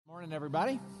Morning,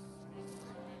 everybody.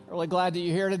 Really glad that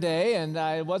you're here today. And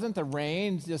it wasn't the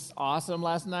rain, just awesome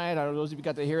last night. Those of you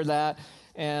got to hear that.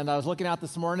 And I was looking out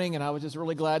this morning, and I was just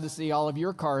really glad to see all of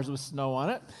your cars with snow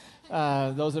on it.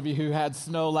 Those of you who had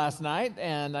snow last night,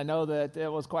 and I know that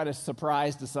it was quite a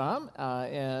surprise to some.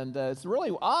 And it's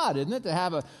really odd, isn't it, to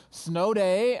have a snow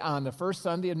day on the first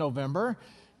Sunday of November.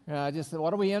 Just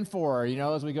what are we in for,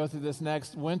 as we go through this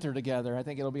next winter together? I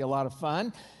think it'll be a lot of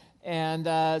fun. And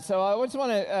so I just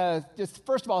want to, just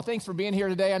first of all, thanks for being here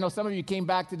today. I know some of you came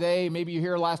back today. Maybe you're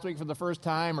here last week for the first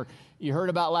time, or you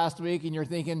heard about last week, and you're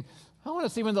thinking, I want to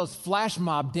see one of those flash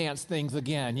mob dance things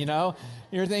again,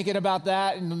 You're thinking about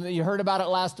that, and you heard about it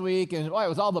last week, and it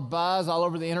was all the buzz all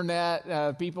over the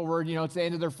internet. People were,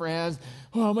 saying to their friends,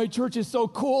 oh, my church is so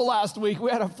cool last week.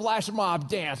 We had a flash mob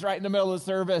dance right in the middle of the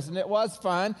service, and it was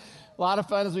fun. A lot of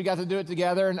fun as we got to do it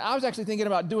together. And I was actually thinking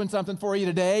about doing something for you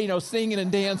today, singing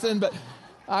and dancing, but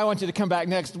I want you to come back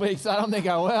next week, so I don't think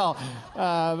I will.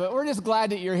 But we're just glad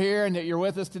that you're here and that you're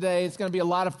with us today. It's going to be a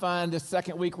lot of fun. This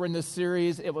second week we're in this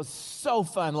series. It was so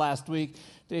fun last week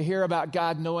to hear about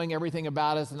God knowing everything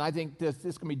about us, and I think this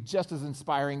is going to be just as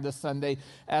inspiring this Sunday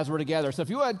as we're together. So if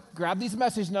you would, grab these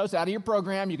message notes out of your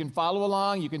program. You can follow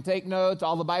along. You can take notes.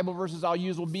 All the Bible verses I'll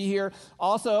use will be here.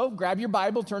 Also, grab your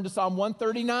Bible, turn to Psalm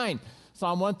 139.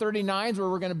 Psalm 139 is where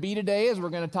we're going to be today, as we're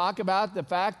going to talk about the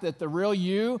fact that the real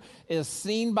you is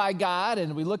seen by God,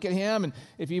 and we look at him. And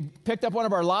if you picked up one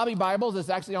of our lobby Bibles, it's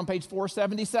actually on page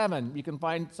 477. You can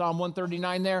find Psalm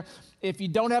 139 there. If you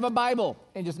don't have a Bible,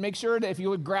 and just make sure that if you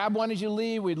would grab one as you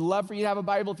leave, we'd love for you to have a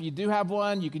Bible. If you do have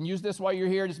one, you can use this while you're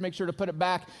here. Just make sure to put it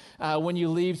back when you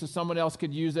leave so someone else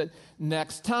could use it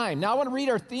next time. Now I want to read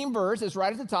our theme verse. It's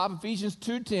right at the top, Ephesians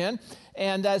 2:10,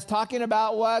 and it's talking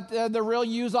about what the real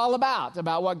you is all about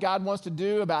what God wants to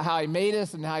do, about how he made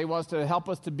us and how he wants to help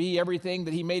us to be everything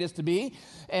that he made us to be.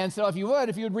 And so if you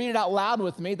would read it out loud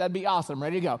with me, that'd be awesome.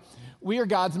 Ready to go. We are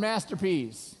God's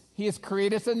masterpiece. He has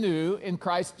created us anew in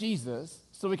Christ Jesus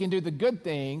so we can do the good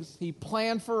things he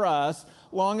planned for us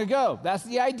long ago. That's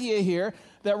the idea here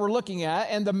that we're looking at.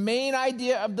 And the main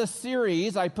idea of the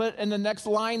series, I put in the next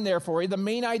line there for you, the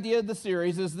main idea of the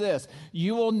series is this: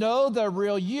 you will know the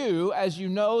real you as you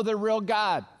know the real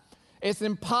God. It's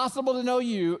impossible to know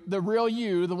you, the real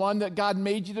you, the one that God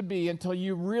made you to be, until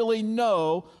you really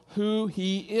know who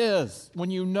he is. When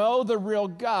you know the real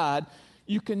God,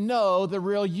 you can know the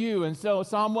real you. And so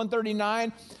Psalm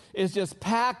 139 is just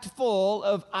packed full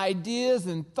of ideas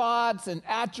and thoughts and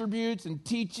attributes and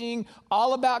teaching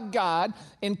all about God.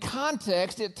 In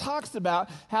context, it talks about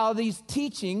how these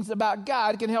teachings about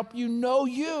God can help you know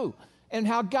you and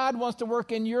how God wants to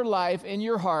work in your life, in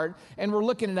your heart, and we're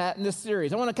looking at that in this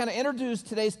series. I want to kind of introduce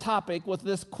today's topic with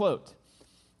this quote: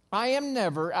 I am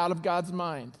never out of God's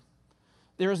mind.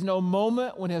 There is no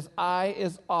moment when his eye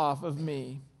is off of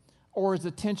me or his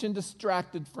attention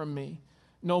distracted from me.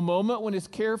 No moment when his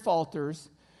care falters.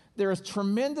 There is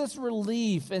tremendous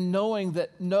relief in knowing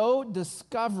that no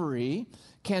discovery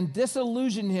can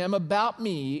disillusion him about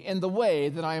me in the way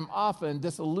that I am often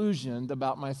disillusioned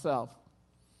about myself.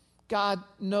 God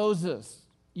knows us.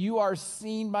 You are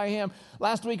seen by him.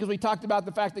 Last week, as we talked about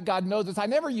the fact that God knows us, I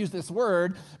never use this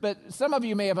word, but some of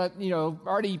you may have,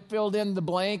 already filled in the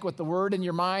blank with the word in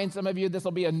your mind. Some of you, this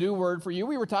will be a new word for you.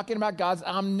 We were talking about God's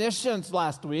omniscience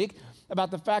last week, about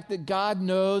the fact that God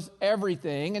knows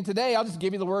everything. And today, I'll just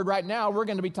give you the word right now. We're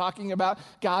going to be talking about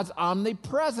God's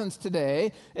omnipresence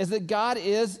today, is that God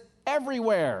is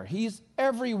everywhere. He's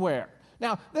everywhere.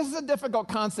 Now, this is a difficult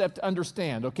concept to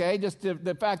understand, okay? Just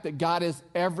the fact that God is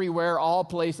everywhere, all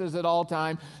places, at all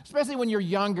time. Especially when you're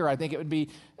younger, I think it would be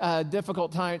a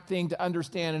difficult thing to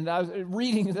understand. And I was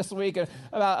reading this week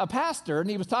about a pastor,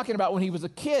 and he was talking about when he was a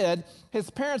kid,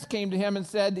 his parents came to him and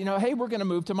said, hey, we're going to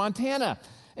move to Montana.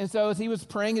 And so as he was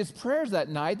praying his prayers that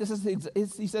night,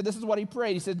 he said, this is what he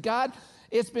prayed. He said, God,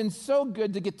 it's been so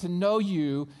good to get to know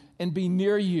you and be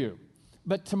near you.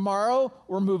 But tomorrow,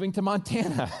 we're moving to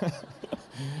Montana.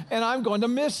 And I'm going to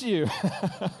miss you.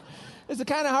 It's a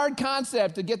kind of hard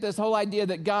concept to get this whole idea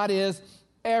that God is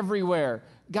everywhere.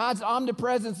 God's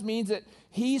omnipresence means that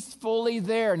he's fully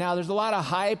there. Now, there's a lot of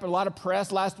hype, a lot of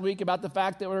press last week about the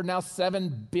fact that we're now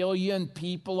 7 billion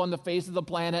people on the face of the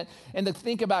planet. And to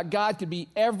think about God could be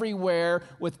everywhere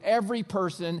with every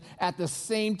person at the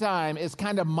same time is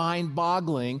kind of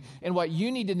mind-boggling. And what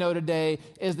you need to know today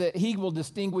is that he will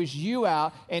distinguish you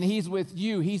out, and he's with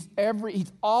you. He's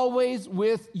always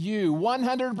with you.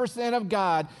 100% of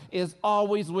God is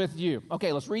always with you.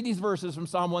 Okay, let's read these verses from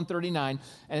Psalm 139,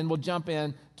 and we'll jump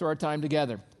in to our time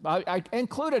together. I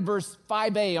included verse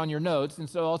 5a on your notes, and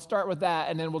so I'll start with that,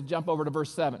 and then we'll jump over to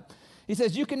verse 7. He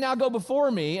says, you can now go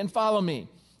before me and follow me.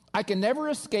 I can never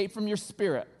escape from your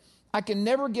spirit. I can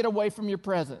never get away from your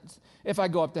presence. If I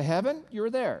go up to heaven, you are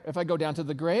there. If I go down to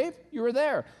the grave, you are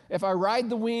there. If I ride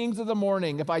the wings of the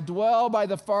morning, if I dwell by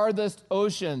the farthest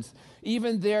oceans,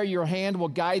 even there your hand will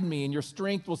guide me and your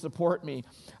strength will support me.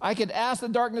 I could ask the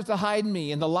darkness to hide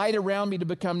me and the light around me to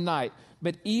become night.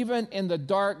 But even in the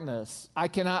darkness, I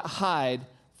cannot hide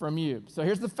from you. So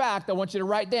here's the fact I want you to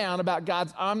write down about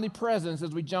God's omnipresence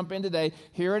as we jump in today.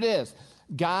 Here it is.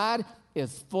 God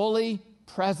is fully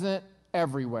present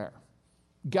everywhere.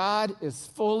 God is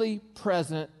fully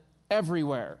present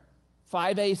everywhere.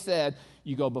 5a said,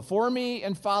 you go before me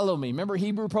and follow me. Remember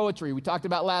Hebrew poetry we talked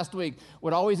about last week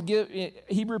would always give,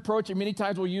 Hebrew poetry many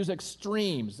times will use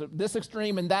extremes, this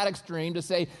extreme and that extreme to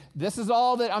say, this is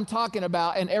all that I'm talking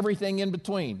about and everything in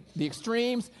between. The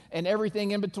extremes and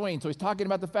everything in between. So he's talking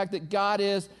about the fact that God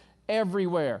is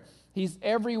everywhere. He's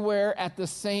everywhere at the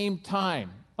same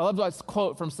time. I love this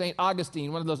quote from St.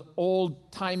 Augustine, one of those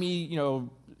old-timey,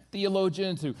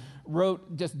 theologians who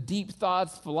wrote just deep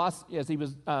thoughts, philosophy, as he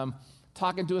was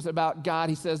talking to us about God.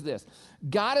 He says this,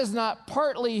 God is not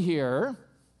partly here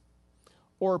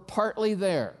or partly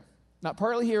there. Not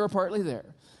partly here or partly there,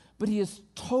 but he is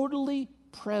totally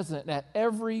present at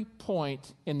every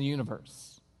point in the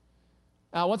universe.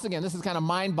 Now, once again, this is kind of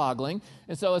mind-boggling.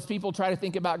 And so as people try to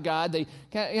think about God, they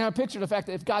kind of picture the fact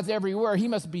that if God's everywhere, he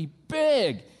must be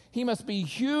big. He must be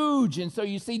huge. And so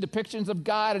you see depictions of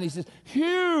God, and he's this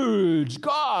huge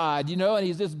God, and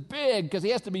he's this big because he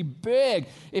has to be big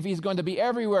if he's going to be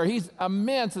everywhere. He's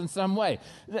immense in some way.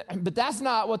 But that's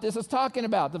not what this is talking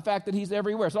about, the fact that he's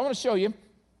everywhere. So I want to show you.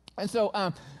 And so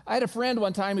I had a friend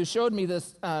one time who showed me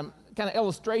this kind of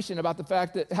illustration about the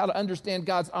fact that how to understand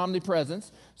God's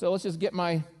omnipresence. So let's just get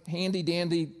my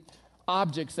handy-dandy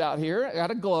objects out here. I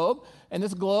got a globe. And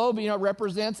this globe,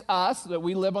 represents us, that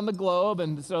we live on the globe.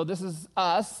 And so this is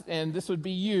us, and this would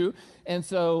be you. And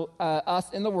so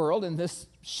us in the world. And this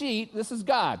sheet, this is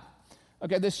God.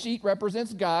 Okay, this sheet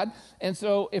represents God. And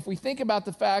so if we think about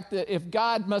the fact that if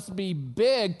God must be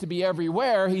big to be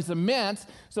everywhere, he's immense.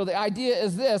 So the idea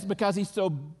is this, because he's so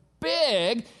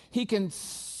big, he can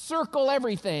circle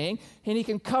everything, and he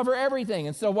can cover everything.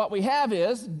 And so what we have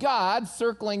is God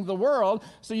circling the world.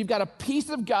 So you've got a piece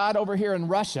of God over here in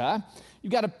Russia.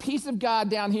 You've got a piece of God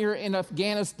down here in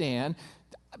Afghanistan.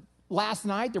 Last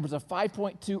night, there was a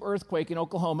 5.2 earthquake in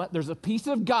Oklahoma. There's a piece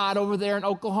of God over there in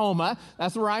Oklahoma.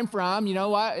 That's where I'm from. You know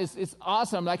what? It's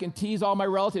awesome. I can tease all my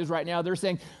relatives right now. They're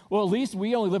saying, well, at least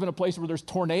we only live in a place where there's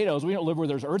tornadoes. We don't live where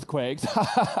there's earthquakes.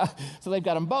 So they've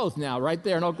got them both now right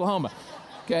there in Oklahoma.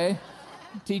 Okay?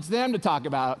 Teach them to talk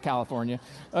about California.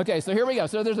 Okay, so here we go.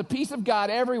 So there's a piece of God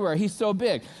everywhere. He's so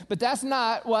big. But that's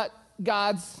not what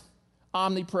God's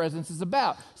omnipresence is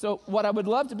about. So what I would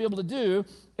love to be able to do,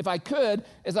 if I could,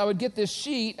 is I would get this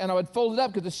sheet and I would fold it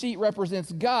up because the sheet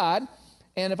represents God.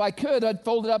 And if I could, I'd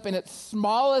fold it up in its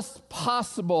smallest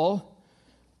possible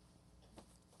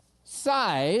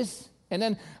size. And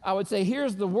then I would say,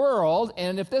 here's the world.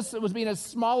 And if this was being its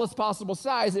smallest possible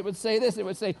size, it would say this. It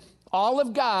would say, all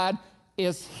of God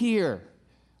is here.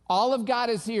 All of God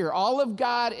is here. All of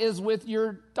God is with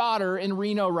your daughter in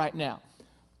Reno right now.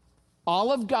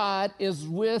 All of God is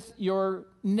with your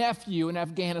nephew in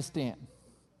Afghanistan.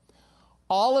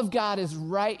 All of God is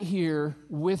right here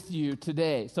with you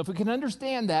today. So if we can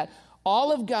understand that,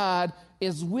 all of God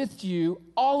is with you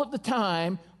all of the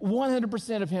time.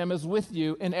 100% of him is with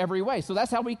you in every way. So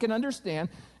that's how we can understand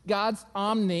God's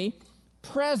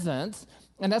omnipresence.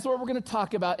 And that's what we're going to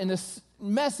talk about in this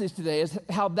message today, is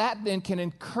how that then can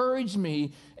encourage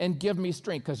me and give me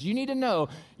strength. Because you need to know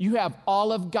you have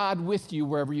all of God with you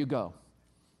wherever you go.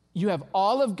 You have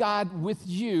all of God with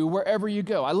you wherever you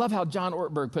go. I love how John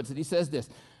Ortberg puts it. He says this,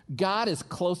 God is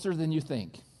closer than you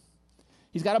think.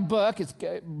 He's got a book. It's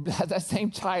has that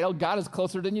same title, God is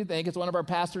closer than you think. It's one of our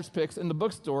pastor's picks in the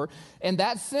bookstore. And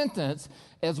that sentence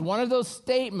is one of those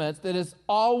statements that is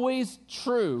always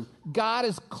true. God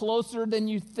is closer than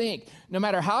you think. No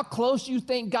matter how close you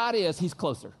think God is, he's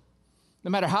closer.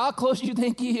 No matter how close you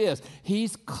think he is,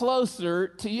 he's closer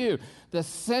to you. The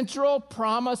central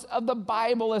promise of the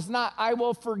Bible is not, I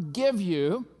will forgive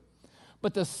you.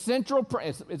 But the central,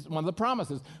 it's one of the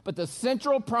promises, but the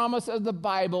central promise of the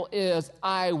Bible is,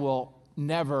 I will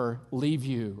never leave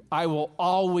you. I will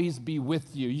always be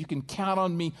with you. You can count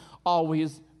on me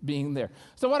always being there.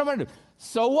 So what am I going to do?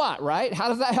 So what, right? How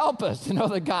does that help us to know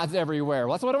that God's everywhere?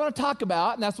 Well, that's what I want to talk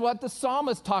about, and that's what the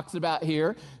psalmist talks about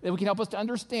here, that we can help us to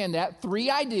understand that.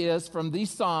 3 ideas from these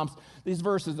psalms, these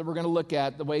verses that we're going to look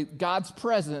at, the way God's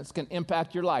presence can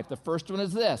impact your life. The first one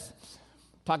is this.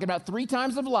 Talking about 3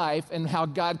 times of life and how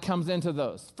God comes into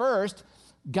those. First,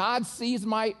 God sees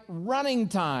my running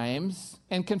times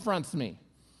and confronts me.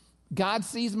 God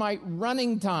sees my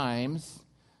running times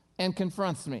and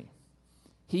confronts me.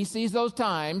 He sees those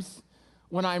times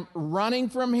when I'm running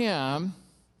from him,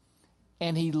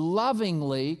 and he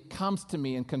lovingly comes to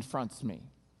me and confronts me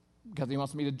because he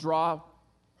wants to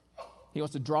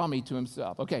draw me to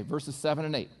himself. Okay, verses 7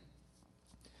 and 8.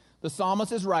 The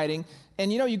psalmist is writing,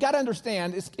 and you got to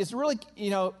understand, it's really,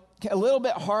 a little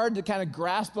bit hard to kind of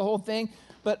grasp the whole thing,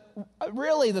 but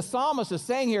really the psalmist is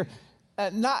saying here,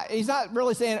 he's not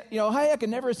really saying, hey, I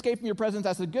can never escape from your presence,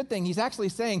 that's a good thing. He's actually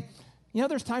saying,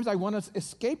 there's times I want to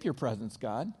escape your presence,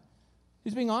 God.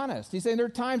 He's being honest. He's saying there are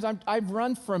times I've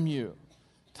run from you,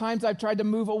 times I've tried to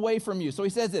move away from you. So he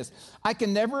says this, I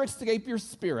can never escape your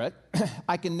spirit.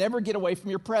 I can never get away from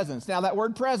your presence. Now that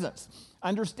word presence,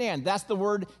 understand, that's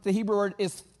the Hebrew word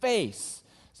is face.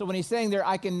 So when he's saying there,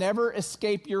 I can never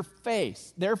escape your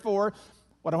face. Therefore,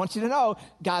 what I want you to know,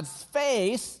 God's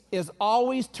face is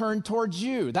always turned towards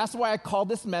you. That's why I call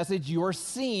this message, You're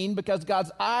Seen, because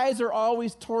God's eyes are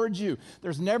always towards you.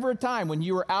 There's never a time when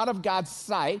you are out of God's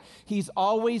sight. He's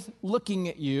always looking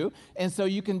at you. And so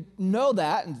you can know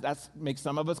that, and that makes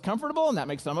some of us comfortable, and that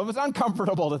makes some of us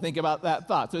uncomfortable to think about that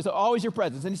thought. So it's always your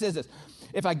presence. And he says this,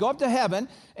 if I go up to heaven,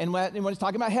 and when he's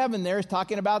talking about heaven there, he's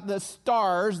talking about the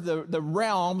stars, the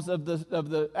realms of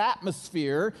the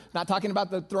atmosphere, not talking about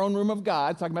the throne room of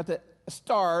God, talking about the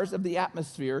stars of the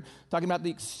atmosphere, talking about the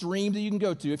extremes that you can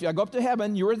go to. If I go up to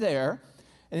heaven, you are there.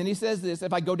 And then he says this,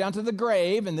 if I go down to the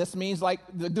grave, and this means like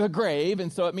the grave,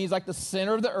 and so it means like the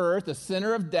center of the earth, the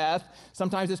center of death.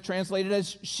 Sometimes it's translated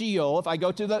as Sheol. If I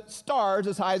go to the stars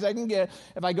as high as I can get,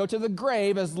 if I go to the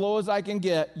grave as low as I can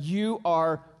get, you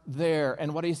are there.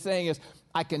 And what he's saying is,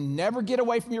 I can never get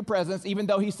away from your presence, even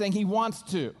though he's saying he wants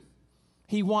to.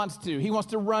 He wants to. He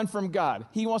wants to run from God.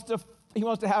 He wants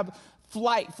to have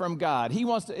flight from God.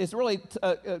 It's really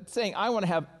saying, I want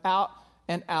to have out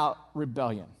and out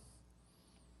rebellion.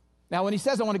 Now, when he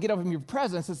says, I want to get away from your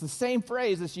presence, it's the same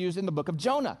phrase that's used in the book of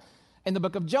Jonah. In the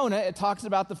book of Jonah, it talks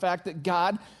about the fact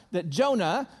that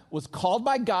Jonah was called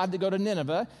by God to go to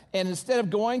Nineveh, and instead of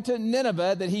going to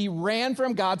Nineveh, that he ran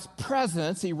from God's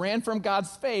presence, he ran from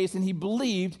God's face, and he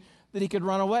believed that he could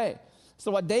run away. So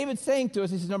what David's saying to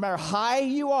us, he says, no matter how high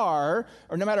you are,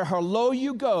 or no matter how low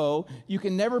you go, you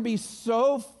can never be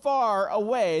so far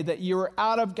away that you're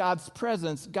out of God's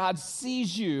presence. God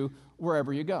sees you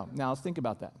wherever you go. Now, let's think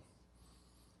about that.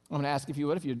 I'm going to ask if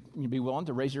you'd be willing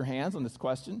to raise your hands on this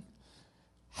question.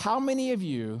 How many of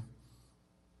you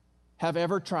have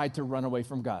ever tried to run away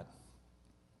from God?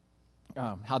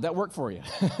 How'd that work for you?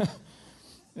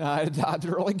 Not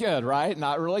really good, right?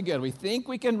 Not really good. We think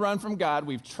we can run from God.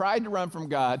 We've tried to run from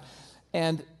God,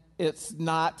 and it's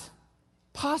not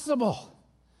possible.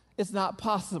 It's not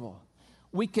possible.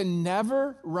 We can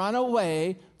never run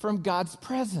away from God's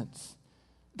presence.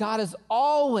 God is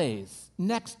always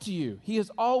next to you. He is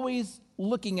always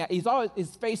looking at you.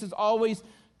 His face is always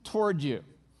toward you.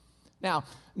 Now,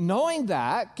 knowing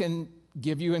that can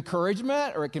give you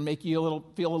encouragement, or it can make you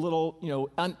feel a little,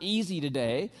 uneasy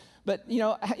today. But you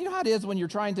know how it is when you're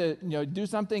trying to do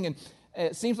something, and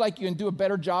it seems like you can do a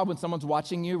better job when someone's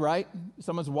watching you, right?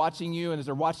 Someone's watching you, and as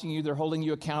they're watching you, they're holding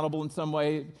you accountable in some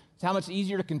way. It's how much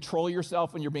easier to control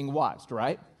yourself when you're being watched,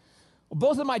 right? Well,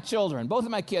 both of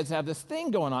my kids have this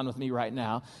thing going on with me right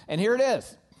now, and here it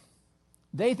is.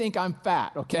 They think I'm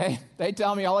fat, okay? They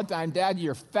tell me all the time, Dad,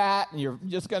 you're fat, and you're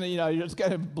just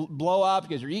gonna blow up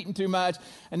because you're eating too much,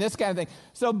 and this kind of thing.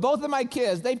 So both of my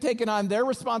kids, they've taken on their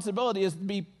responsibility as to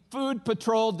be food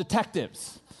patrol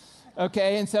detectives,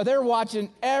 okay? And so they're watching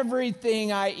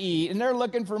everything I eat, and they're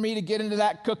looking for me to get into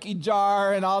that cookie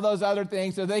jar and all those other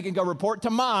things so they can go report to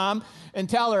Mom and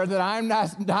tell her that I'm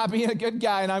not being a good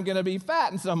guy and I'm going to be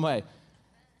fat in some way.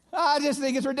 I just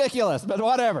think it's ridiculous, but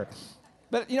whatever.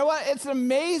 But you know what? It's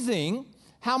amazing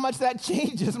how much that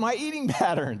changes my eating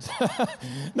patterns.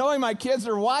 Knowing my kids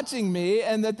are watching me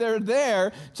and that they're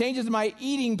there changes my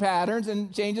eating patterns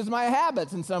and changes my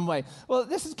habits in some way. Well,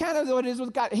 this is kind of what it is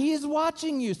with God. He is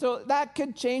watching you, so that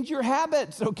could change your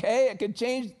habits, okay? It could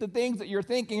change the things that you're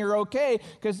thinking are okay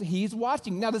because he's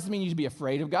watching. Now, does it mean you should be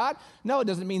afraid of God? No, it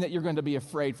doesn't mean that you're going to be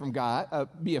afraid from God,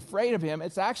 be afraid of him.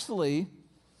 It's actually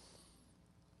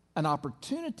an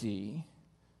opportunity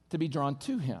to be drawn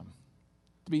to him,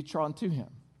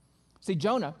 See,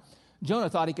 Jonah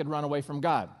thought he could run away from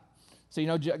God.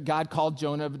 So, God called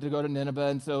Jonah to go to Nineveh,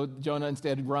 and so Jonah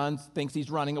instead thinks he's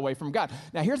running away from God.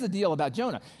 Now, here's the deal about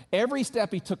Jonah. Every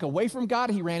step he took away from God,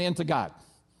 he ran into God.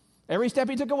 Every step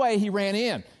he took away, he ran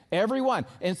in. Every one.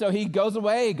 And so he goes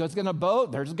away, he goes in a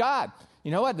boat, there's God. You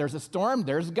know what? There's a storm.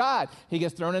 There's God. He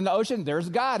gets thrown in the ocean. There's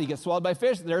God. He gets swallowed by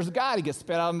fish. There's God. He gets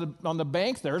spit out on the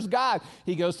banks. There's God.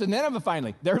 He goes to Nineveh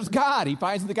finally. There's God. He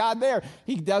finds the God there.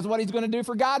 He does what he's going to do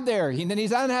for God there. Then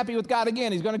he's unhappy with God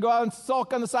again. He's going to go out and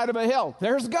sulk on the side of a hill.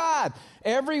 There's God.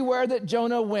 Everywhere that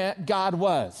Jonah went, God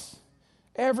was.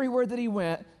 Everywhere that he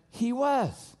went, he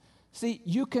was. See,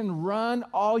 you can run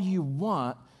all you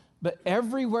want, but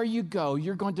everywhere you go,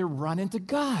 you're going to run into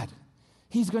God.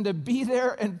 He's going to be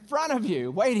there in front of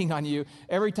you, waiting on you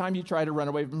every time you try to run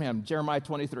away from him. Jeremiah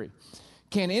 23.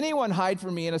 Can anyone hide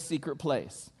from me in a secret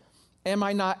place? Am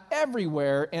I not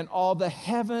everywhere in all the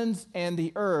heavens and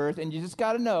the earth? And you just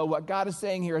got to know what God is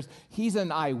saying here is he's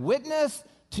an eyewitness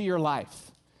to your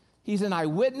life. He's an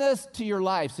eyewitness to your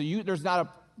life. So there's not a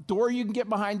door you can get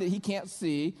behind that he can't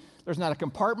see. There's not a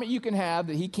compartment you can have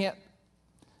that he can't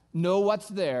know what's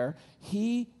there.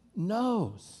 He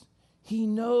knows. He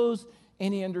knows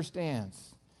and he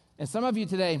understands. And some of you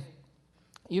today,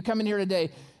 you come in here today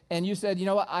and you said, you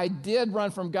know what, I did run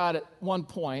from God at one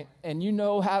point, and you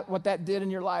know what that did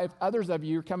in your life. Others of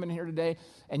you are coming in here today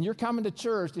and you're coming to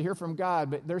church to hear from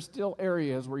God, but there's still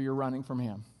areas where you're running from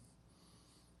him.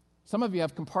 Some of you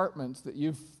have compartments that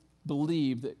you've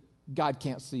believed that God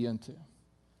can't see into.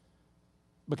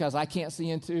 Because I can't see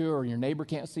into, or your neighbor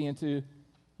can't see into,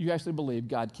 you actually believe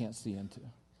God can't see into.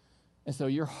 And so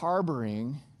you're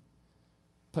harboring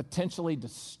potentially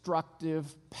destructive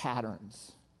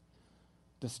patterns.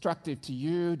 Destructive to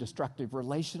you, destructive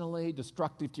relationally,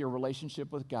 destructive to your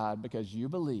relationship with God, because you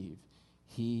believe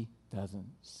he doesn't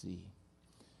see.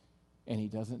 And he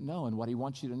doesn't know. And what he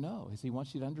wants you to know is he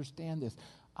wants you to understand this.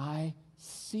 I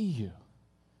see you.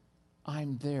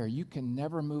 I'm there. You can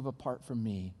never move apart from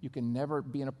me. You can never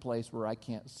be in a place where I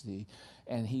can't see.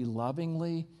 And he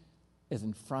lovingly is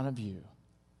in front of you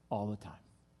all the time.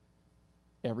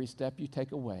 Every step you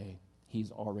take away,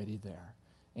 he's already there.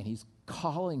 And he's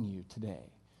calling you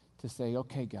today to say,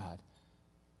 okay, God,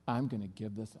 I'm going to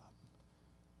give this up.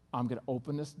 I'm going to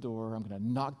open this door. I'm going to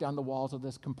knock down the walls of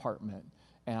this compartment,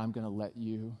 and I'm going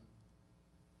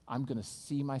to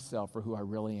see myself for who I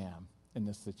really am in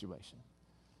this situation.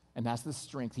 And that's the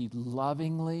strength. He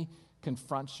lovingly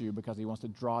confronts you because he wants to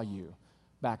draw you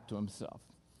back to himself.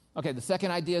 Okay, the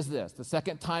second idea is this. The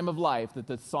second time of life that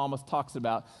the psalmist talks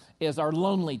about is our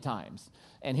lonely times.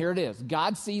 And here it is.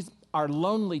 God sees our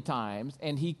lonely times,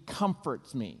 and he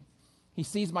comforts me. He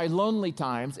sees my lonely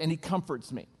times, and he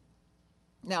comforts me.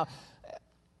 Now,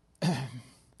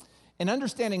 in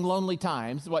understanding lonely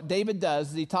times, what David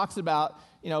does is he talks about,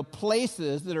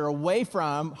 places that are away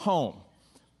from home.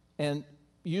 And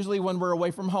usually when we're away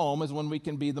from home is when we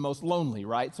can be the most lonely,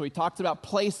 right? So he talks about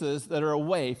places that are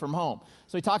away from home.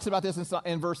 So he talks about this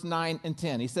in verse 9 and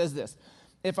 10. He says this,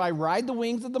 if I ride the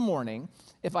wings of the morning,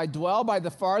 if I dwell by the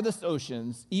farthest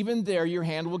oceans, even there your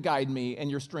hand will guide me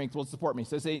and your strength will support me.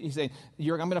 So he's saying, I'm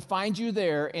going to find you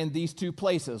there in these two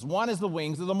places. One is the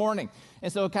wings of the morning.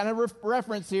 And so kind of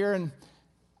reference here, and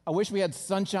I wish we had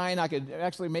sunshine. I could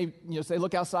actually maybe say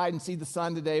look outside and see the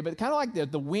sun today, but kind of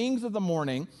like the wings of the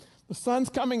morning. The sun's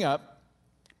coming up,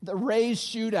 the rays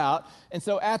shoot out, and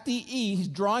so at the east, he's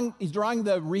drawing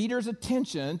the reader's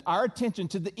attention, our attention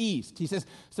to the east. He says,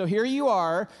 so here you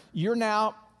are, you're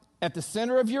now at the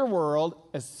center of your world,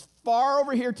 as far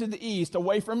over here to the east,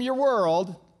 away from your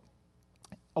world,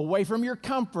 away from your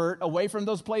comfort, away from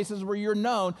those places where you're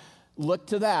known. Look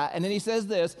to that. And then he says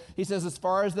this, he says as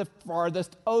far as the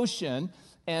farthest ocean.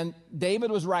 And David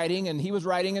was writing, and he was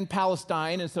writing in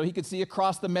Palestine, and so he could see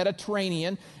across the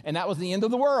Mediterranean, and that was the end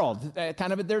of the world,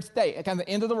 kind of at their state, kind of the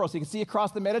end of the world. So you can see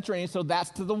across the Mediterranean, so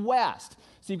that's to the west.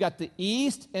 So you've got the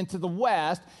east and to the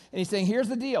west, and he's saying, here's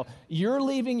the deal. You're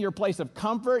leaving your place of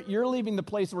comfort. You're leaving the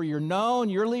place where you're known.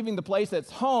 You're leaving the place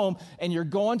that's home, and you're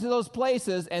going to those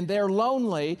places, and they're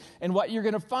lonely, and what you're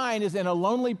going to find is in a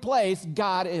lonely place,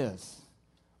 God is.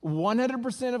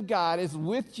 100% of God is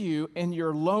with you in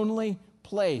your lonely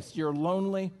place, your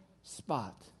lonely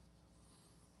spot.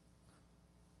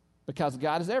 Because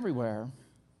God is everywhere,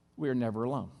 we are never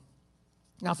alone.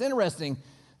 Now, it's interesting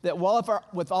that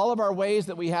with all of our ways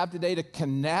that we have today to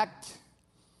connect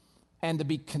and to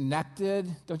be connected,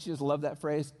 don't you just love that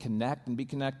phrase, connect and be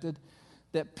connected,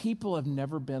 that people have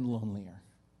never been lonelier.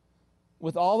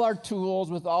 With all our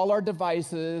tools, with all our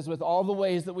devices, with all the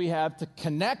ways that we have to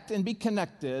connect and be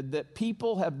connected, that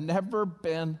people have never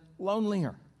been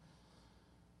lonelier.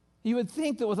 You would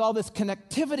think that with all this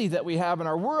connectivity that we have in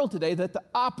our world today, that the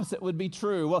opposite would be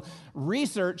true. Well,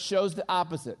 research shows the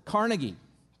opposite.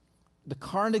 The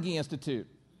Carnegie Institute,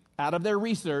 out of their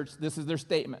research, this is their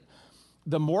statement.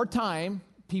 The more time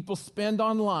people spend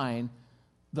online,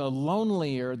 the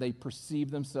lonelier they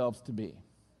perceive themselves to be.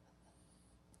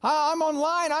 I'm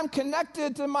online. I'm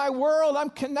connected to my world.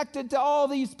 I'm connected to all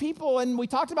these people. And we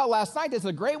talked about last night, it's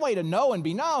a great way to know and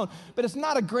be known, but it's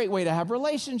not a great way to have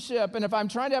relationship. And if I'm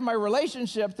trying to have my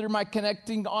relationship through my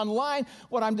connecting online,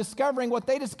 what I'm discovering, what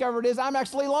they discovered is I'm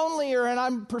actually lonelier, and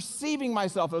I'm perceiving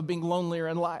myself of being lonelier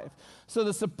in life. So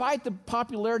despite the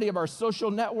popularity of our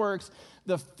social networks,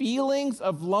 the feelings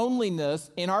of loneliness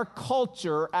in our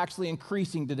culture are actually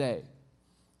increasing today.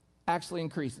 Actually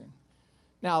increasing.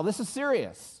 Now, this is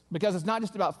serious because it's not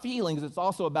just about feelings, it's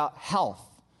also about health.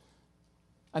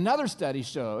 Another study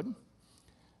showed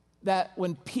that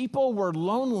when people were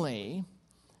lonely,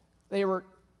 they were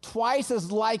twice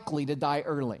as likely to die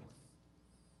early.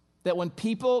 That when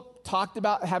people talked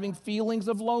about having feelings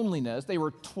of loneliness, they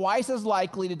were twice as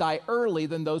likely to die early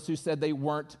than those who said they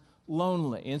weren't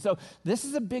lonely. And so this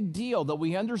is a big deal that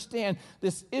we understand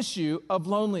this issue of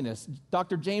loneliness.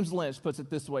 Dr. James Lynch puts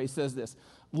it this way. He says this: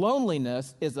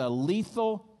 loneliness is a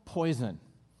lethal poison.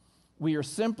 We are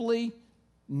simply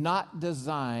not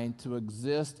designed to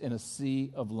exist in a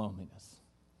sea of loneliness.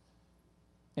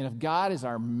 And if God is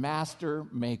our master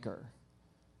maker,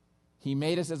 He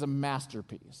made us as a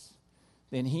masterpiece,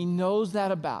 then He knows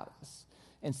that about us.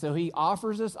 And so He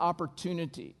offers us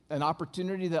opportunity, an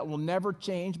opportunity that will never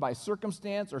change by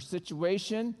circumstance or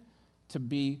situation, to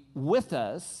be with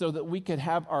us so that we could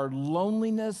have our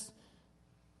loneliness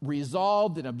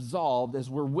resolved and absolved as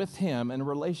we're with Him in a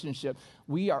relationship.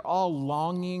 We are all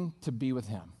longing to be with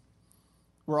Him.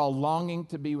 We're all longing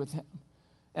to be with Him.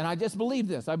 And I just believe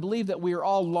this. I believe that we are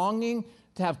all longing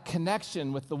to have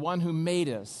connection with the one who made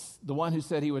us, the one who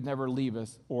said He would never leave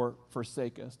us or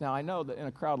forsake us. Now, I know that in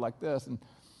a crowd like this, and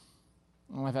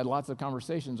I've had lots of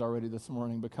conversations already this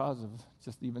morning because of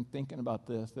just even thinking about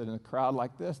this, that in a crowd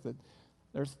like this, that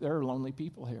there are lonely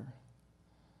people here.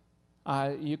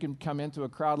 You can come into a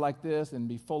crowd like this and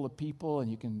be full of people,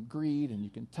 and you can greet, and you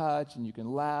can touch, and you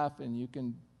can laugh, and you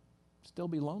can still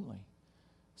be lonely.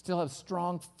 Still have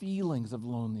strong feelings of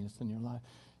loneliness in your life.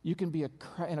 You can be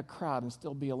in a crowd and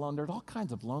still be alone. There's all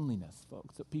kinds of loneliness,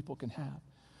 folks, that people can have.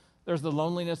 There's the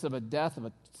loneliness of a death of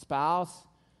a spouse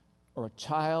or a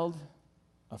child,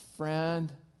 a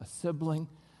friend, a sibling.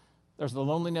 There's the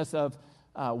loneliness of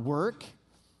work,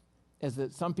 is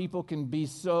that some people can be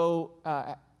so,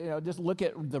 just look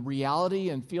at the reality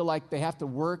and feel like they have to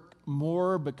work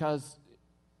more because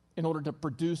in order to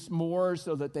produce more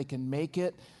so that they can make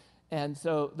it. And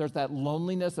so there's that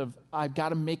loneliness of, I've got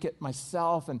to make it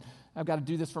myself, and I've got to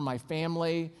do this for my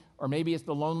family. Or maybe it's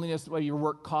the loneliness what your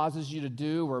work causes you to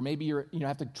do, or maybe you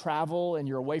have to travel and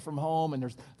you're away from home, and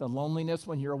there's the loneliness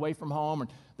when you're away from home, and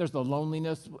there's the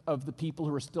loneliness of the people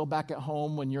who are still back at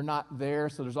home when you're not there.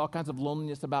 So there's all kinds of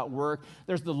loneliness about work.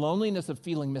 There's the loneliness of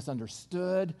feeling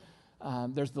misunderstood.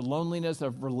 There's the loneliness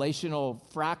of relational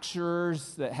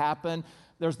fractures that happen.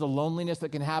 There's the loneliness that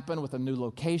can happen with a new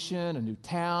location, a new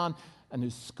town, a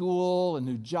new school, a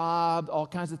new job, all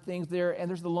kinds of things there. And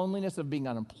there's the loneliness of being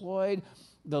unemployed,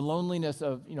 the loneliness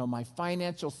of, my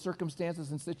financial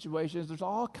circumstances and situations. There's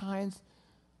all kinds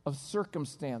of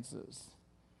circumstances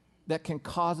that can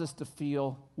cause us to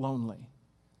feel lonely.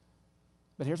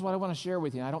 But here's what I want to share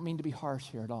with you. I don't mean to be harsh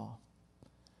here at all.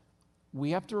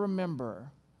 We have to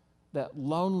remember that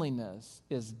loneliness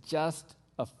is just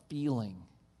a feeling,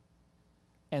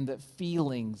 and that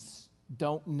feelings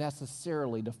don't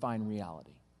necessarily define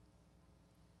reality.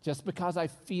 Just because I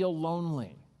feel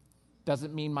lonely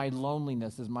doesn't mean my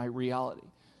loneliness is my reality.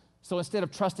 So instead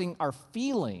of trusting our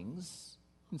feelings,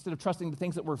 instead of trusting the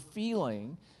things that we're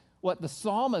feeling, what the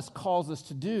psalmist calls us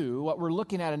to do, what we're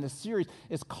looking at in this series,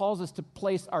 is calls us to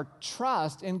place our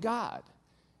trust in God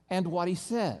and what He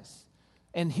says.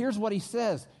 And here's what He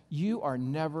says: you are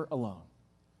never alone.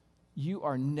 You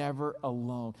are never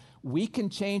alone. We can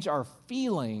change our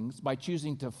feelings by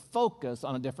choosing to focus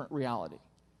on a different reality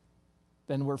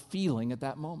than we're feeling at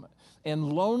that moment. In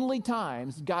lonely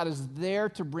times, God is there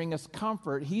to bring us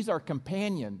comfort. He's our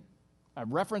companion.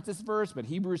 I've referenced this verse, but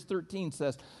Hebrews 13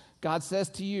 says, God says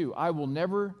to you, I will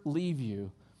never leave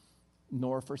you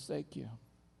nor forsake you.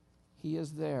 He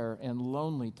is there in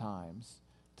lonely times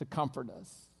to comfort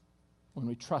us when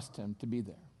we trust Him to be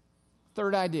there.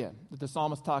 Third idea that the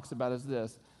psalmist talks about is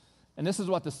this, and this is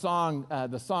what the song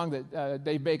that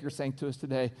Dave Baker sang to us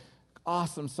today,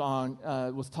 awesome song,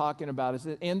 was talking about, is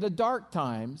that in the dark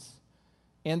times,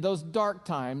 in those dark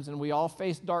times, and we all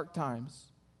face dark times,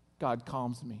 God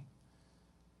calms me.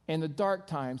 In the dark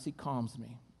times, He calms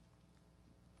me.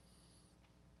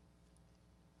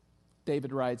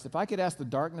 David writes, if I could ask the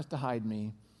darkness to hide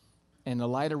me and the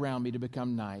light around me to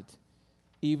become night,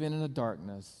 even in the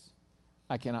darkness,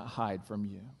 I cannot hide from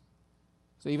you.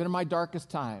 So even in my darkest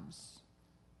times,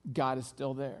 God is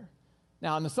still there.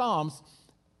 Now, in the Psalms,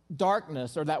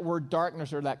 darkness, or that word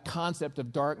darkness, or that concept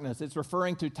of darkness, it's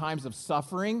referring to times of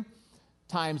suffering,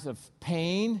 times of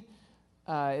pain.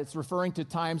 It's referring to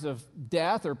times of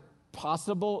death or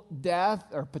possible death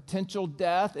or potential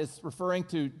death. It's referring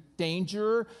to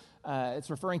danger. It's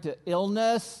referring to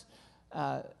illness.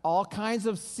 All kinds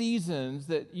of seasons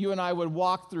that you and I would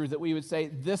walk through that we would say,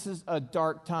 this is a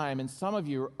dark time. And some of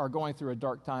you are going through a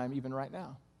dark time even right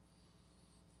now.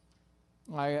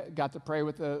 I got to pray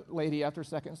with a lady after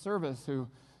second service who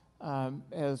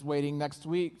is waiting next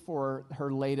week for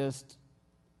her latest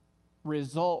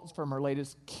results from her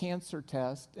latest cancer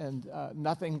test, and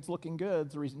nothing's looking good.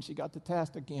 It's the reason she got the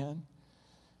test again.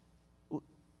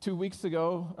 2 weeks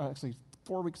ago, actually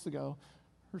 4 weeks ago,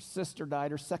 her sister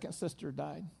died, her second sister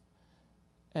died.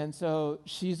 And so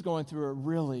she's going through a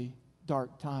really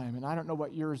dark time. And I don't know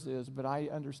what yours is, but I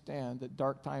understand that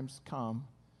dark times come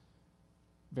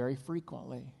very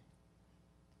frequently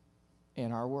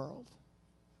in our world.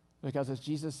 Because as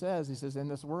Jesus says, he says, in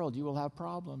this world you will have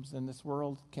problems, and this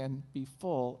world can be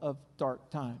full of dark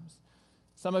times.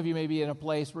 Some of you may be in a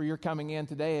place where you're coming in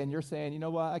today and you're saying, you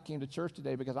know what, I came to church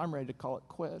today because I'm ready to call it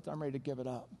quits. I'm ready to give it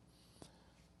up.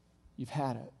 You've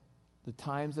had it. The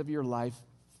times of your life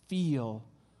feel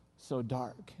so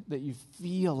dark that you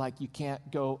feel like you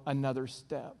can't go another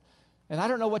step. And I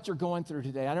don't know what you're going through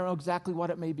today. I don't know exactly what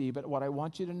it may be, but what I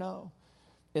want you to know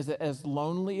is that as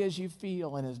lonely as you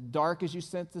feel and as dark as you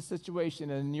sense the situation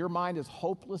and your mind as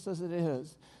hopeless as it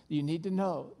is, you need to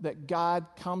know that God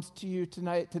comes to you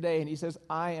today, and he says,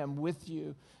 I am with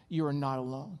you. You are not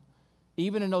alone.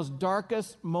 Even in those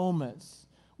darkest moments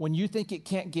when you think it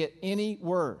can't get any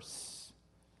worse,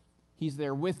 he's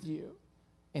there with you,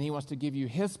 and he wants to give you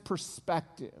his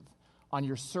perspective on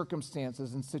your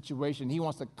circumstances and situation. He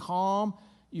wants to calm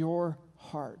your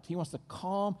heart. He wants to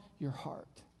calm your heart.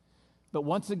 But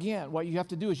once again, what you have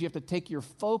to do is you have to take your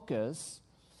focus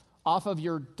off of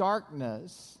your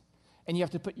darkness, and you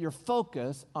have to put your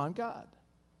focus on God.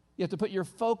 You have to put your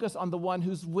focus on the one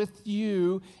who's with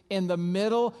you in the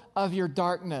middle of your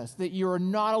darkness, that you are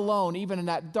not alone, even in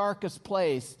that darkest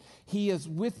place. He is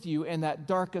with you in that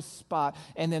darkest spot.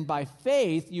 And then by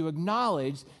faith, you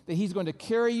acknowledge that he's going to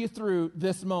carry you through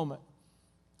this moment.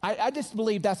 I just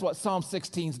believe that's what Psalm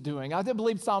 16 is doing. I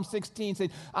believe Psalm 16 said,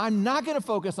 I'm not going to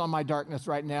focus on my darkness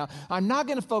right now. I'm not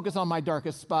going to focus on my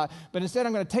darkest spot, but instead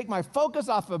I'm going to take my focus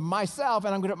off of myself,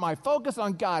 and I'm going to put my focus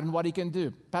on God and what he can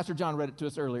do. Pastor John read it to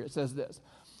us earlier. It says this,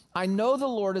 I know the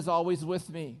Lord is always with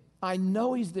me. I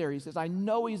know he's there. He says, I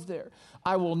know he's there.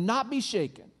 I will not be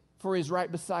shaken, for he's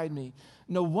right beside me.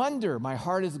 No wonder my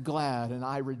heart is glad and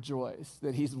I rejoice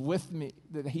that he's with me,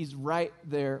 that he's right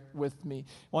there with me.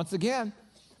 Once again,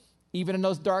 even in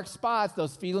those dark spots,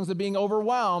 those feelings of being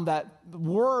overwhelmed, that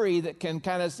worry that can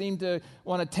kind of seem to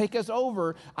want to take us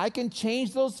over, I can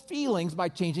change those feelings by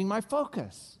changing my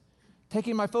focus.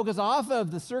 Taking my focus off of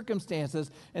the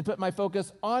circumstances and put my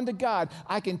focus onto God.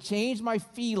 I can change my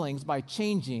feelings by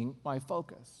changing my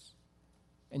focus.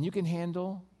 And you can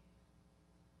handle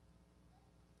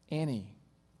any.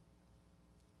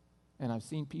 And I've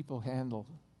seen people handle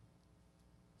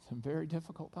some very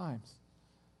difficult times.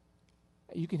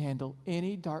 You can handle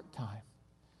any dark time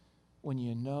when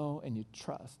you know and you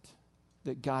trust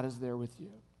that God is there with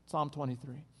you. Psalm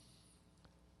 23.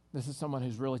 This is someone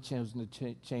who's really chosen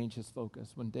to change his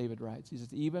focus. When David writes, he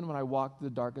says, even when I walk through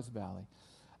the darkest valley,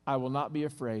 I will not be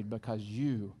afraid because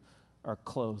you are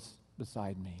close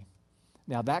beside me.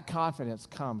 Now that confidence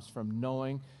comes from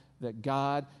knowing that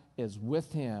God is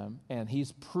with him, and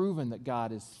he's proven that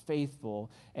God is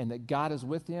faithful and that God is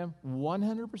with him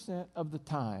 100% of the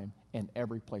time in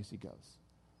every place he goes.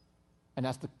 And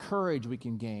that's the courage we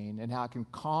can gain and how it can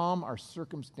calm our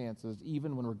circumstances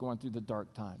even when we're going through the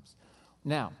dark times.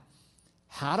 Now,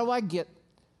 how do I get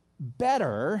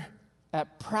better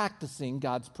at practicing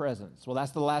God's presence? Well,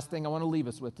 that's the last thing I want to leave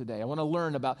us with today. I want to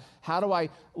learn about how do I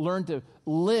learn to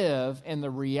live in the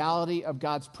reality of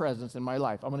God's presence in my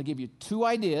life. I'm going to give you 2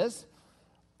 ideas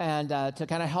and to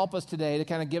kind of help us today, to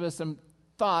kind of give us some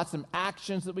thoughts, some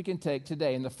actions that we can take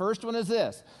today. And the first one is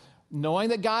this: knowing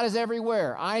that God is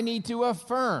everywhere, I need to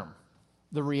affirm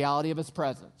the reality of his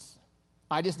presence.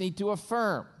 I just need to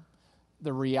affirm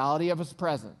the reality of his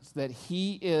presence, that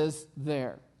he is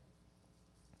there.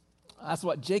 That's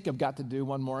what Jacob got to do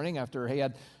one morning after he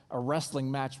had a wrestling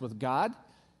match with God.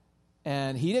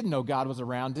 And he didn't know God was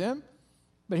around him.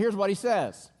 But here's what he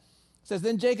says. It says,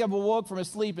 then Jacob awoke from his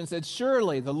sleep and said,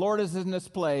 surely the Lord is in this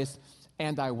place,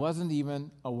 and I wasn't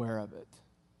even aware of it.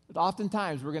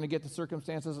 Oftentimes, we're going to get the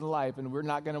circumstances in life, and we're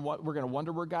going to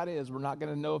wonder where God is. We're not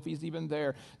going to know if he's even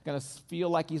there. Going to feel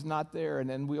like he's not there, and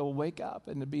then we'll wake up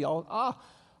and be all,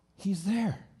 he's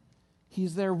there.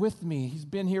 He's there with me. He's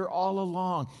been here all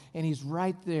along, and he's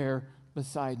right there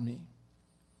beside me.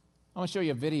 I want to show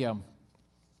you a video.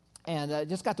 And I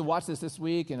just got to watch this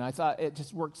week, and I thought it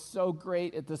just worked so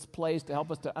great at this place to help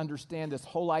us to understand this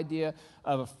whole idea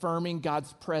of affirming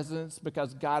God's presence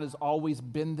because God has always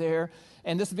been there.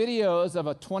 And this video is of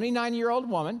a 29-year-old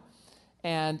woman,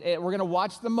 and we're going to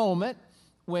watch the moment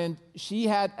when she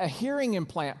had a hearing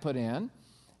implant put in,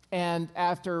 and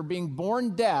after being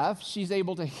born deaf, she's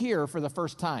able to hear for the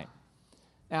first time.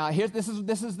 Now, this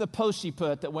is the post she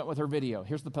put that went with her video.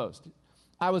 Here's the post.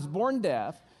 I was born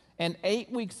deaf, and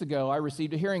 8 weeks ago, I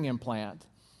received a hearing implant.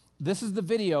 This is the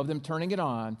video of them turning it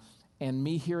on and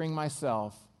me hearing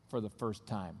myself for the first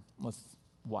time. Let's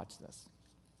watch this.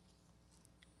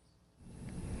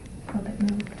 Oh, that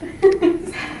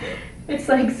moved. It's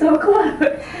like so close.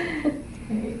 There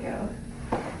you go.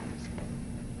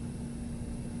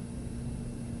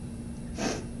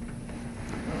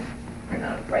 We're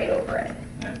not right over it.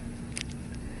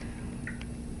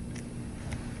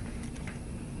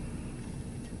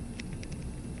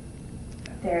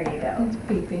 There you go. It's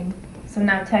beeping. So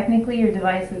now technically your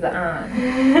device is on.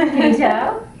 Can you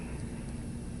tell?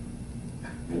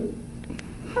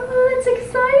 Oh, that's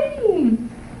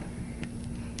exciting.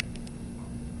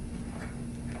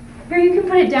 Here, you can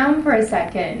put it down for a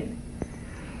second.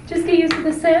 Just get used to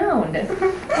the sound.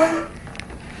 What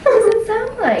does it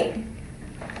sound like?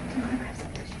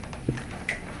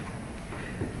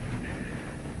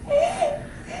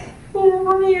 Oh, I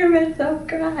want to hear myself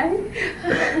cry.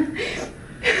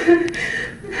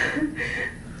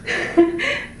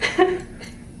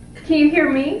 Can you hear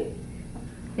me?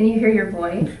 And you hear your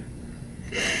voice?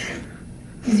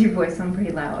 Does your voice sound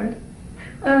pretty loud?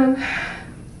 No,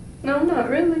 not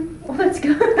really. Well, that's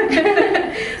good.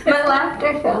 My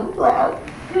laughter sounds loud.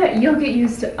 Yeah, you'll get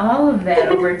used to all of that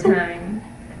over time.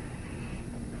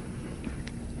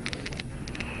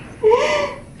 Do you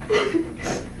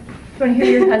want to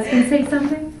hear your husband say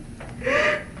something?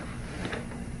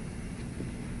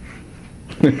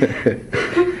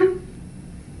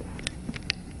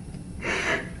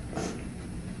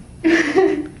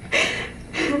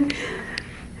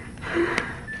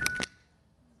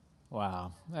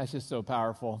 Wow, that's just so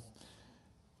powerful.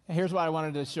 And here's why I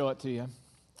wanted to show it to you,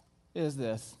 is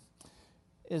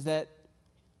that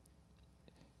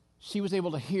she was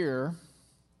able to hear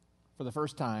for the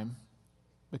first time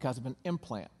because of an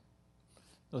implant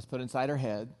that was put inside her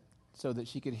head so that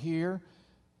she could hear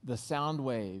the sound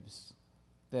waves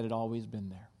that had always been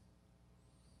there.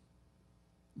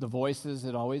 The voices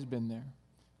had always been there.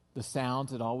 The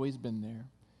sounds had always been there.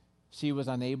 She was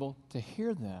unable to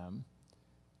hear them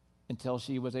until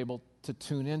she was able to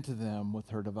tune into them with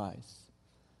her device.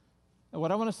 And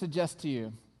what I want to suggest to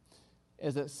you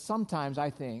is that sometimes I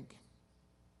think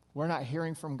we're not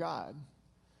hearing from God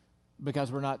because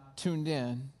we're not tuned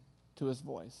in to his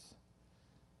voice.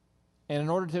 And in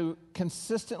order to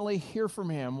consistently hear from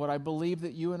him, what I believe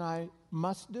that you and I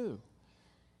must do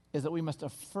is that we must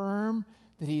affirm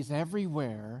that he's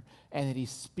everywhere and that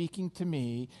he's speaking to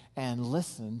me and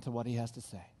listen to what he has to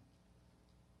say.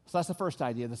 So that's the first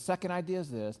idea. The second idea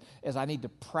is I need to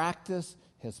practice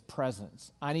his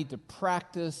presence. I need to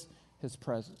practice his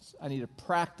presence. I need to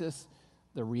practice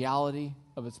the reality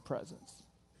of his presence.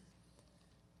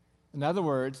 In other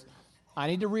words, I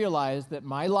need to realize that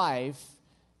my life,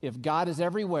 if God is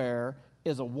everywhere,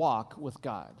 is a walk with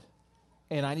God.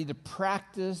 And I need to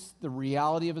practice the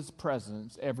reality of his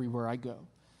presence everywhere I go.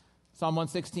 Psalm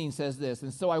 116 says this,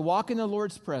 and so I walk in the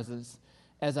Lord's presence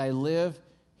as I live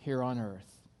here on earth.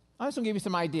 I'm just going to give you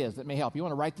some ideas that may help. You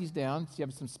want to write these down? So you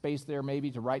have some space there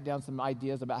maybe to write down some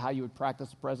ideas about how you would practice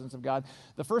the presence of God.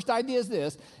 The first idea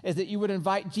is that you would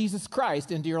invite Jesus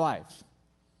Christ into your life.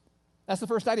 That's the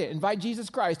first idea. Invite Jesus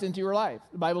Christ into your life.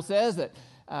 The Bible says that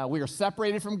we are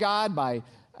separated from God by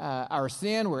our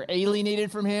sin. We're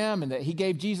alienated from him, and that he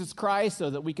gave Jesus Christ so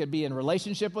that we could be in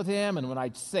relationship with him. And when I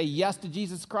say yes to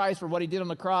Jesus Christ for what he did on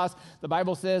the cross, the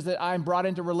Bible says that I'm brought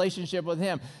into relationship with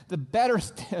him.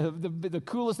 The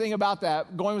coolest thing about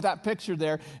that, going with that picture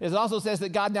there, is it also says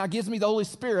that God now gives me the Holy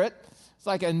Spirit. It's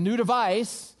like a new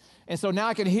device. And so now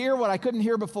I can hear what I couldn't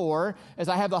hear before. As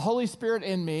I have the Holy Spirit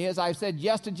in me, as I've said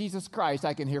yes to Jesus Christ,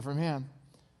 I can hear from him.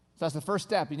 So that's the first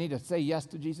step. You need to say yes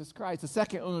to Jesus Christ. The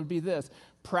second one would be this: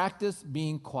 practice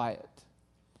being quiet.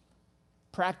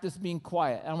 Practice being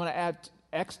quiet. I want to add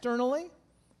externally.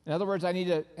 In other words, I need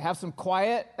to have some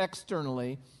quiet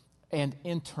externally and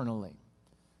internally.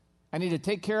 I need to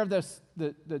take care of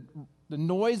the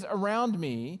noise around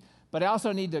me, but I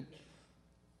also need to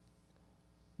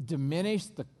diminish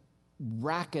the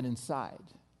racket inside.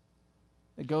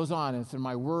 It goes on. It's in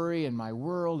my worry and my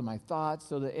world and my thoughts,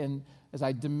 so that as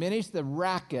I diminish the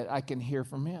racket, I can hear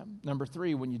from him. Number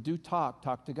 3, when you do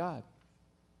talk to God.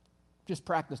 Just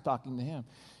practice talking to him.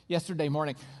 Yesterday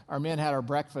morning, our men had our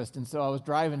breakfast, and so I was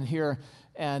driving here,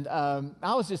 and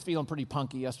I was just feeling pretty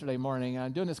punky yesterday morning.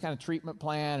 I'm doing this kind of treatment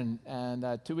plan,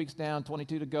 and 2 weeks down,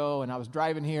 22 to go, and I was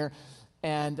driving here,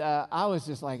 and I was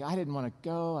just like, I didn't want to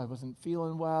go. I wasn't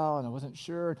feeling well, and I wasn't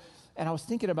sure. And I was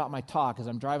thinking about my talk as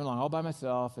I'm driving along all by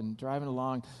myself and driving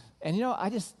along. And, I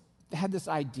just had this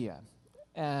idea,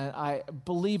 and I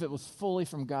believe it was fully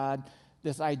from God,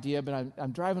 this idea, but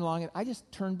I'm driving along, and I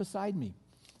just turned beside me.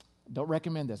 Don't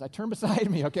recommend this. I turned beside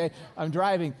me, okay? I'm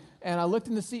driving, and I looked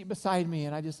in the seat beside me,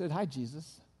 and I just said, "Hi,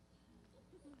 Jesus."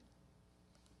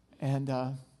 And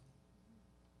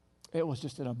it was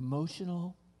just an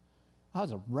emotional, I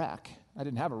was a wreck. I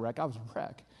didn't have a wreck. I was a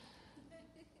wreck.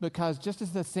 Because just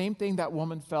as the same thing that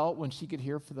woman felt when she could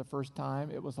hear for the first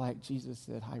time, it was like Jesus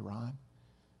said, "Hi, Ron.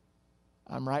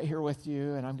 I'm right here with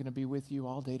you, and I'm going to be with you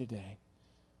all day today.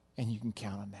 And you can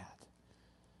count on that."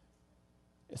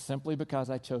 It's simply because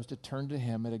I chose to turn to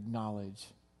him and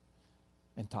acknowledge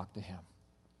and talk to him.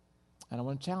 And I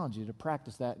want to challenge you to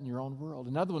practice that in your own world.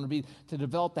 Another one would be to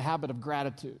develop the habit of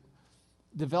gratitude.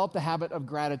 Develop the habit of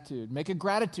gratitude. Make a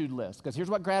gratitude list, because here's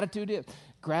what gratitude is.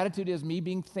 Gratitude is me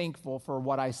being thankful for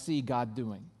what I see God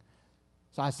doing.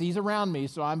 So I see he's around me,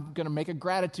 so I'm going to make a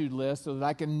gratitude list so that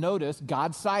I can notice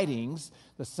God's sightings,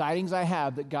 the sightings I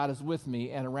have that God is with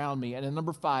me and around me. And then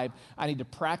number 5, I need to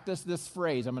practice this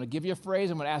phrase. I'm going to give you a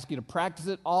phrase. I'm going to ask you to practice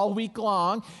it all week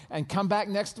long and come back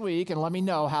next week and let me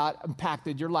know how it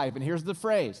impacted your life. And here's the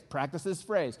phrase. Practice this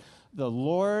phrase. The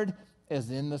Lord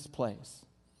is in this place.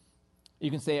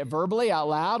 You can say it verbally out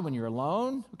loud when you're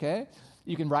alone, okay?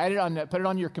 You can write it put it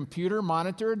on your computer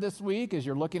monitor this week as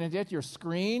you're looking at it, your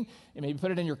screen, and maybe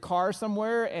put it in your car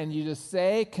somewhere, and you just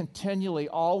say continually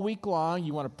all week long,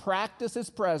 you want to practice his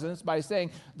presence by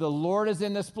saying, the Lord is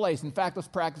in this place. In fact, let's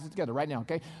practice it together right now,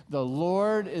 okay? The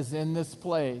Lord is in this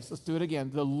place. Let's do it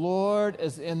again. The Lord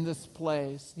is in this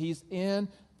place. He's in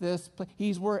this place.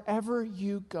 He's wherever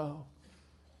you go.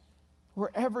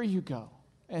 Wherever you go.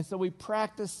 And so we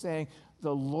practice saying,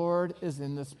 the Lord is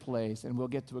in this place, and we'll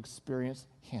get to experience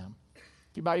him.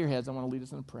 If you bow your heads, I want to lead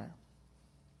us in a prayer.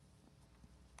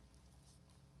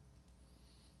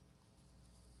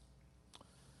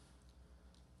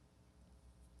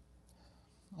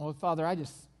 Oh, Father, I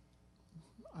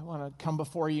want to come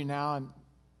before you now in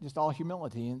just all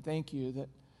humility and thank you that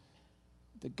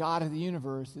the God of the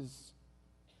universe is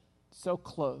so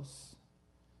close,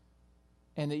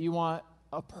 and that you want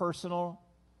a personal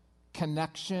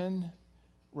connection,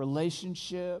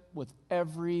 relationship with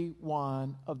every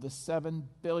one of the 7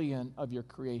 billion of your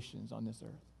creations on this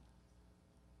earth.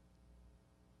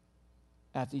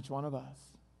 That's each one of us.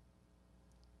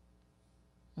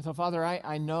 And so, Father,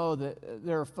 I know that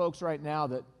there are folks right now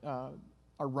that are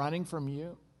running from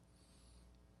you.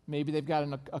 Maybe they've got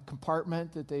a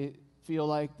compartment that they feel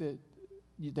like that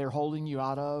they're holding you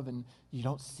out of, and you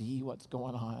don't see what's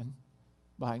going on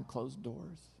behind closed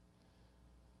doors.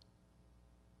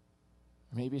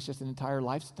 Or maybe it's just an entire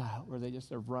lifestyle where they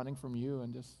just are running from you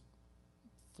and just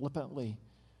flippantly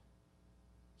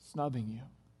snubbing you.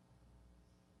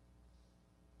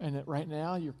 And that right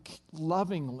now you're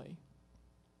lovingly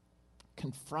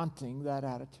confronting that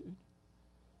attitude.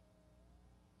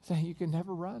 Saying, you can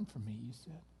never run from me, you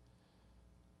said.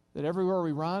 That everywhere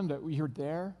we run, that you're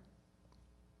there.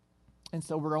 And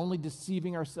so we're only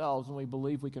deceiving ourselves when we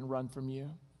believe we can run from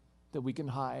you, that we can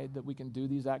hide, that we can do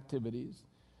these activities,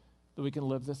 that we can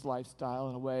live this lifestyle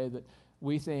in a way that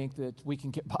we think that we can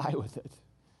get by with it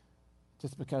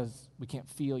just because we can't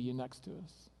feel you next to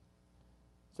us.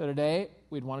 So today,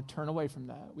 we'd want to turn away from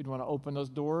that. We'd want to open those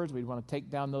doors. We'd want to take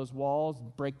down those walls,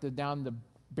 break down the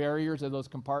barriers of those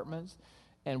compartments,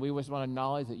 and we just want to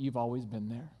acknowledge that you've always been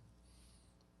there.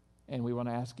 And we want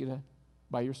to ask you to,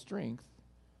 by your strength,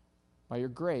 by your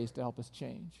grace, to help us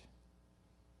change.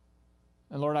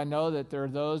 And Lord, I know that there are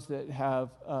those that have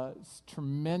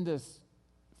tremendous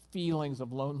feelings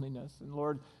of loneliness. And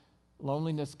Lord,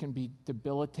 loneliness can be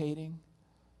debilitating.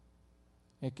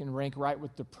 It can rank right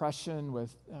with depression,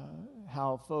 with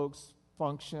how folks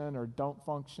function or don't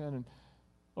function. And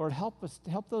Lord, help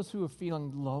those who are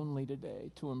feeling lonely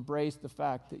today to embrace the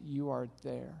fact that you are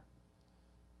there.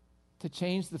 To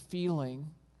change the feeling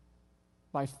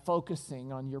by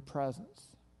focusing on your presence.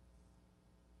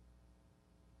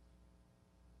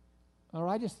 Or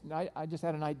I just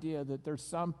had an idea that there's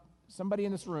some somebody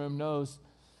in this room knows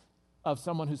of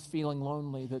someone who's feeling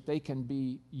lonely, that they can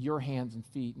be your hands and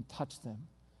feet and touch them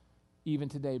even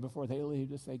today before they leave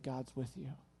to say, God's with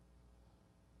you.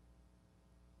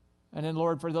 And then,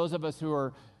 Lord, for those of us who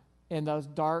are in those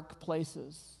dark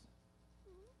places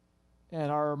and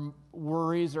our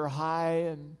worries are high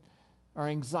and our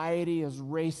anxiety is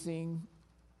racing,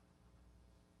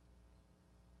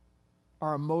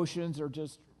 our emotions are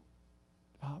just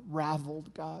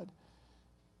raveled, God,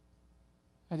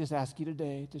 I just ask you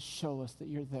today to show us that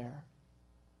you're there,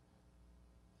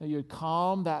 that you would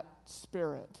calm that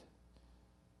spirit,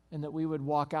 and that we would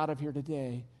walk out of here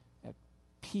today at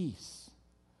peace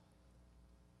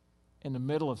in the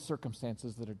middle of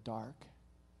circumstances that are dark,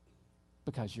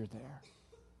 because you're there.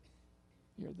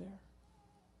 You're there.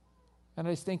 And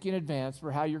I just thank you in advance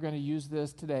for how you're going to use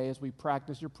this today as we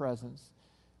practice your presence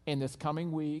in this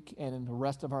coming week and in the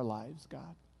rest of our lives,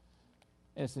 God.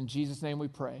 And it's in Jesus' name we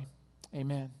pray.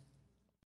 Amen.